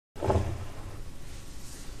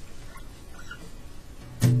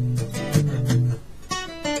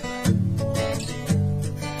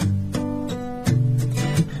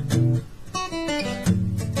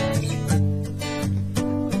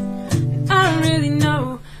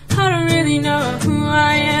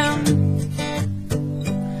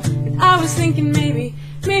was thinking maybe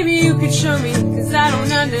you could show me, 'cause I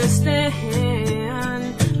don't understand.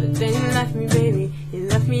 But then you left me, baby, you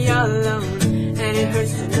left me all alone. And it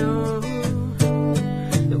hurts to know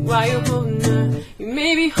that while you're holding her, you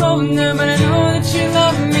may be holding her, but I know that you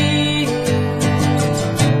love me.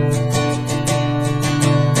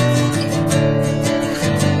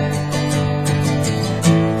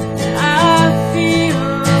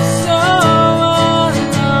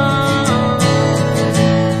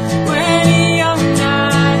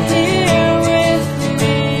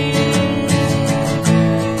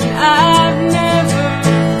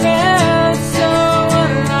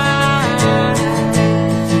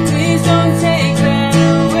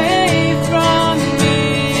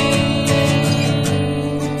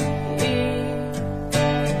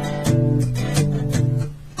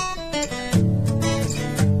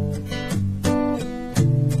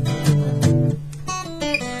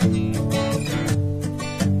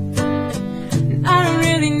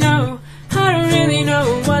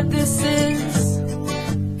 What this is,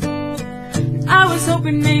 I was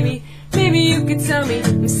hoping maybe you could tell me.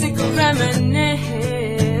 I'm sick of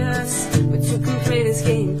reminisce, but you can play this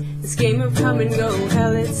game of come and go.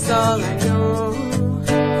 Hell, it's all I know.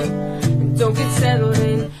 And don't get settled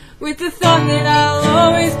in with the thought that I'll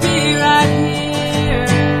always be right here.